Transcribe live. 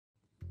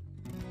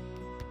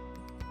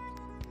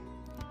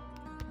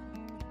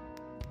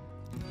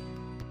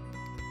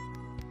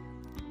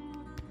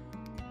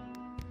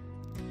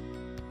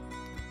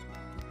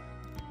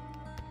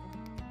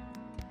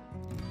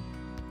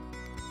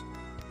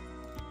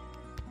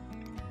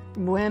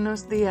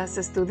Buenos días,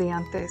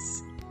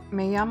 estudiantes.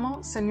 Me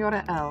llamo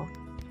Señora L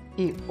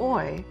y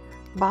hoy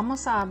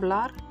vamos a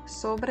hablar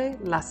sobre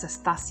las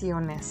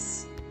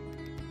estaciones.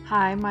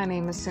 Hi, my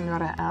name is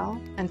Señora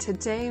L, and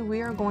today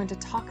we are going to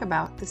talk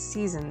about the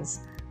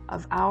seasons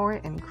of our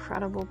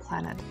incredible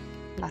planet,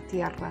 La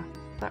Tierra,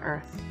 the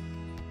Earth.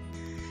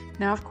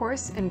 Now, of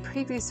course, in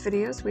previous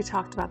videos we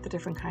talked about the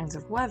different kinds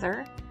of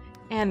weather,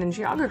 and in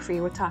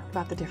geography we talked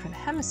about the different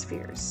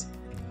hemispheres.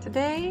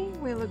 Today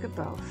we look at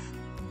both.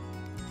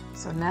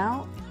 So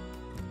now,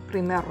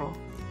 primero,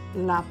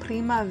 la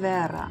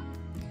primavera,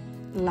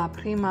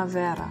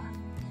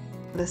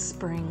 the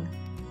spring.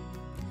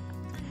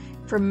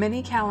 For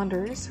many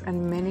calendars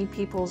and many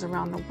peoples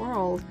around the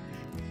world,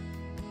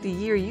 the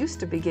year used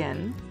to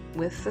begin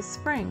with the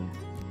spring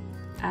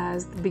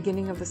as the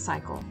beginning of the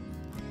cycle,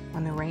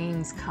 when the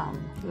rains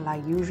come, la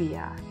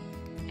lluvia,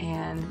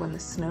 and when the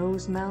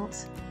snows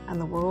melt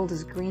and the world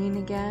is green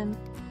again,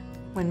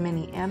 when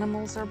many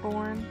animals are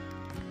born,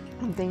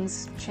 and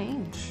things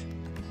change.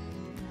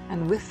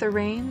 And with the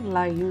rain,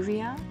 la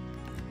lluvia,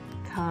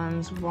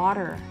 comes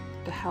water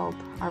to help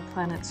our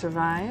planet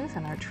survive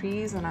and our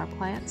trees and our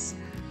plants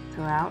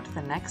throughout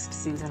the next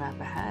season up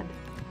ahead.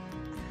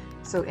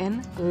 So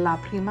in la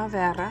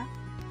primavera,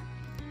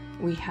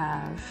 we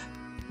have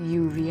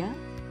lluvia,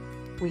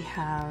 we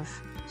have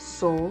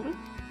sol,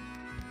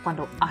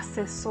 cuando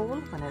hace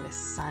sol, when it is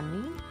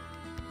sunny.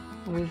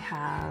 We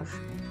have,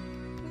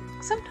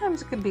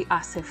 sometimes it could be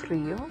hace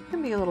frío, it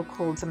can be a little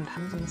cold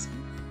sometimes.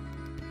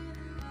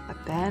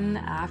 But then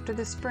after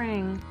the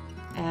spring,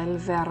 el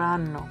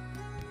verano.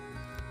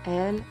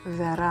 El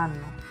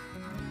verano.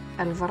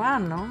 El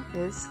verano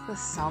is the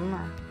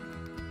summer.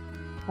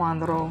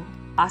 Cuando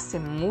hace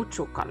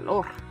mucho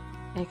calor.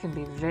 It can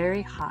be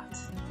very hot.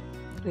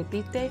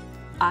 Repite,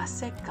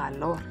 hace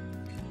calor.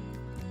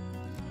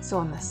 So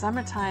in the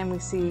summertime, we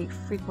see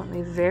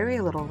frequently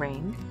very little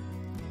rain,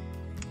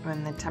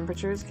 when the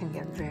temperatures can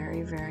get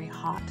very, very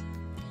hot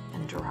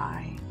and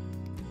dry.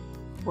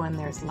 When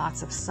there's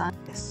lots of sun,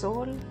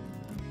 sol,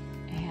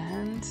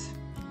 and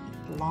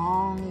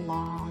long,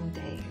 long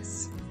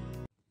days.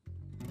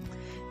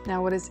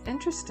 Now what is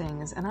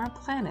interesting is in our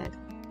planet,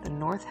 the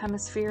North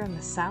Hemisphere and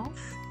the South,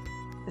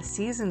 the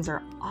seasons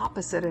are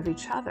opposite of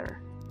each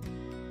other.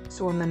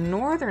 So in the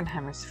Northern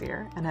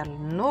Hemisphere, en el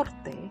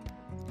norte,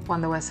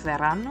 cuando es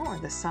verano or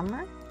the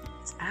summer,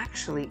 it's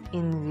actually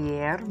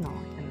invierno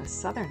in the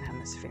Southern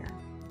Hemisphere.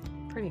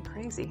 Pretty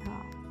crazy,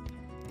 huh?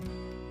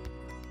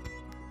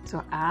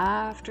 So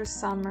after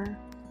summer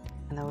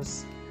and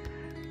those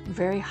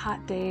very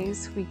hot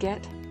days, we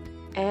get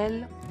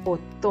el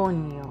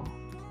otoño.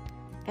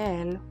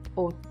 El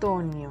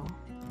otoño,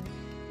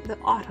 the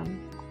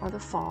autumn or the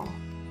fall,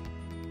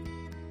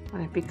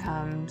 when it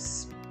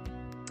becomes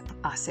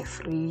hace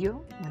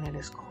frío, when it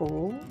is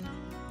cold,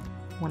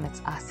 when it's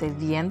hace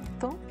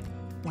viento,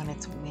 when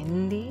it's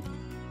windy.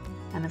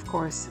 And of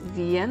course,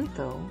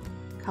 viento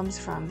comes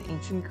from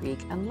ancient Greek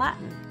and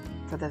Latin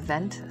for the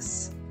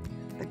ventus,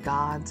 the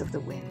gods of the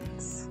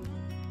winds.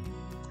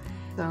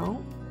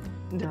 So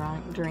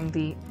during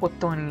the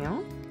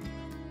otoño,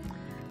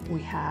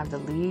 we have the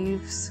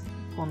leaves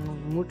con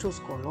muchos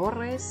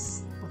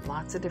colores, with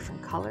lots of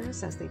different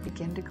colors as they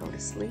begin to go to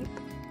sleep.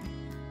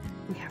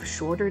 We have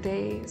shorter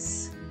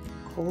days,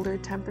 colder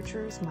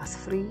temperatures, más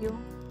frío,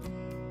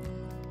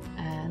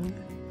 and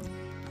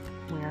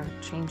we are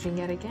changing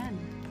it again.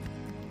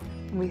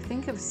 When we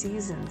think of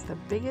seasons, the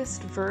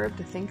biggest verb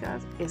to think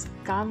of is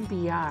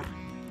cambiar,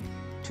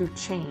 to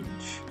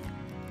change,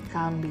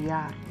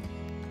 cambiar,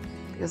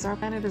 because our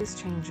planet is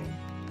changing.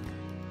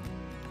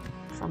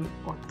 From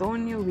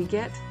otoño we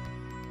get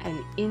el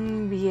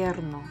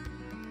invierno,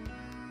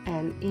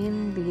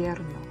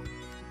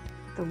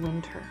 the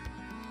winter,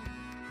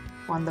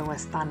 cuando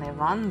está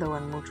nevando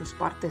en muchas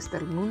partes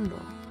del mundo,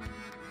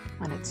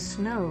 when it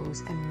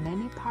snows in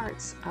many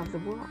parts of the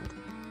world.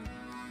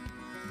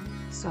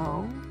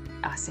 So,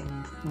 hace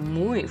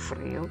muy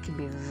frío, can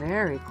be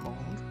very cold.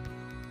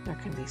 There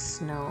can be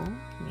snow,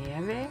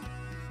 nieve,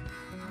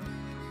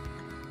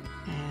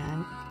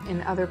 and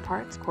in other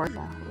parts, of course,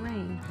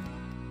 rain.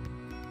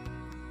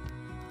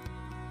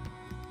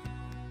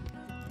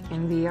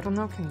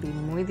 Invierno can be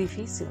muy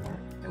difícil.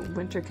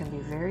 Winter can be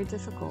very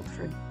difficult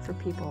for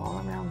people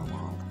all around the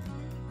world,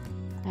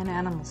 and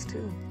animals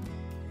too.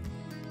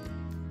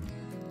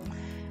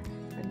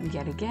 But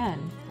yet again,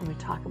 when we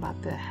talk about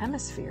the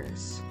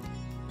hemispheres,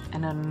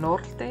 in el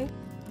norte,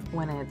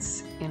 when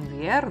it's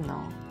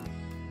invierno,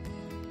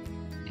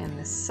 in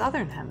the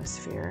southern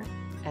hemisphere,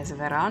 es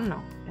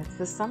verano, it's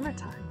the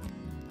summertime.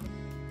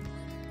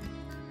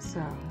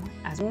 So,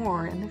 as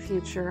more in the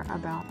future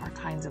about our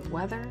kinds of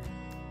weather,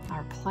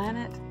 our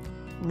planet,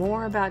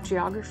 more about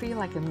geography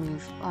like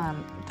we've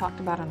talked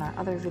about in our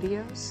other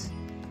videos,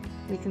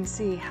 we can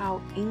see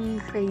how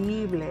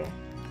increíble,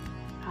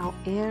 how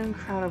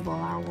incredible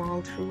our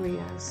world truly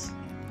is.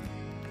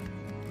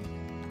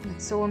 And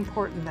it's so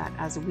important that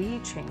as we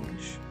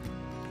change,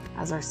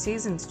 as our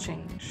seasons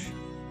change,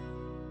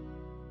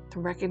 to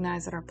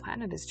recognize that our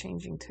planet is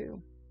changing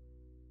too.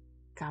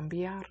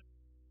 Cambiar.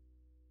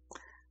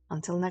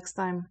 Until next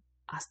time,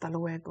 hasta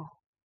luego.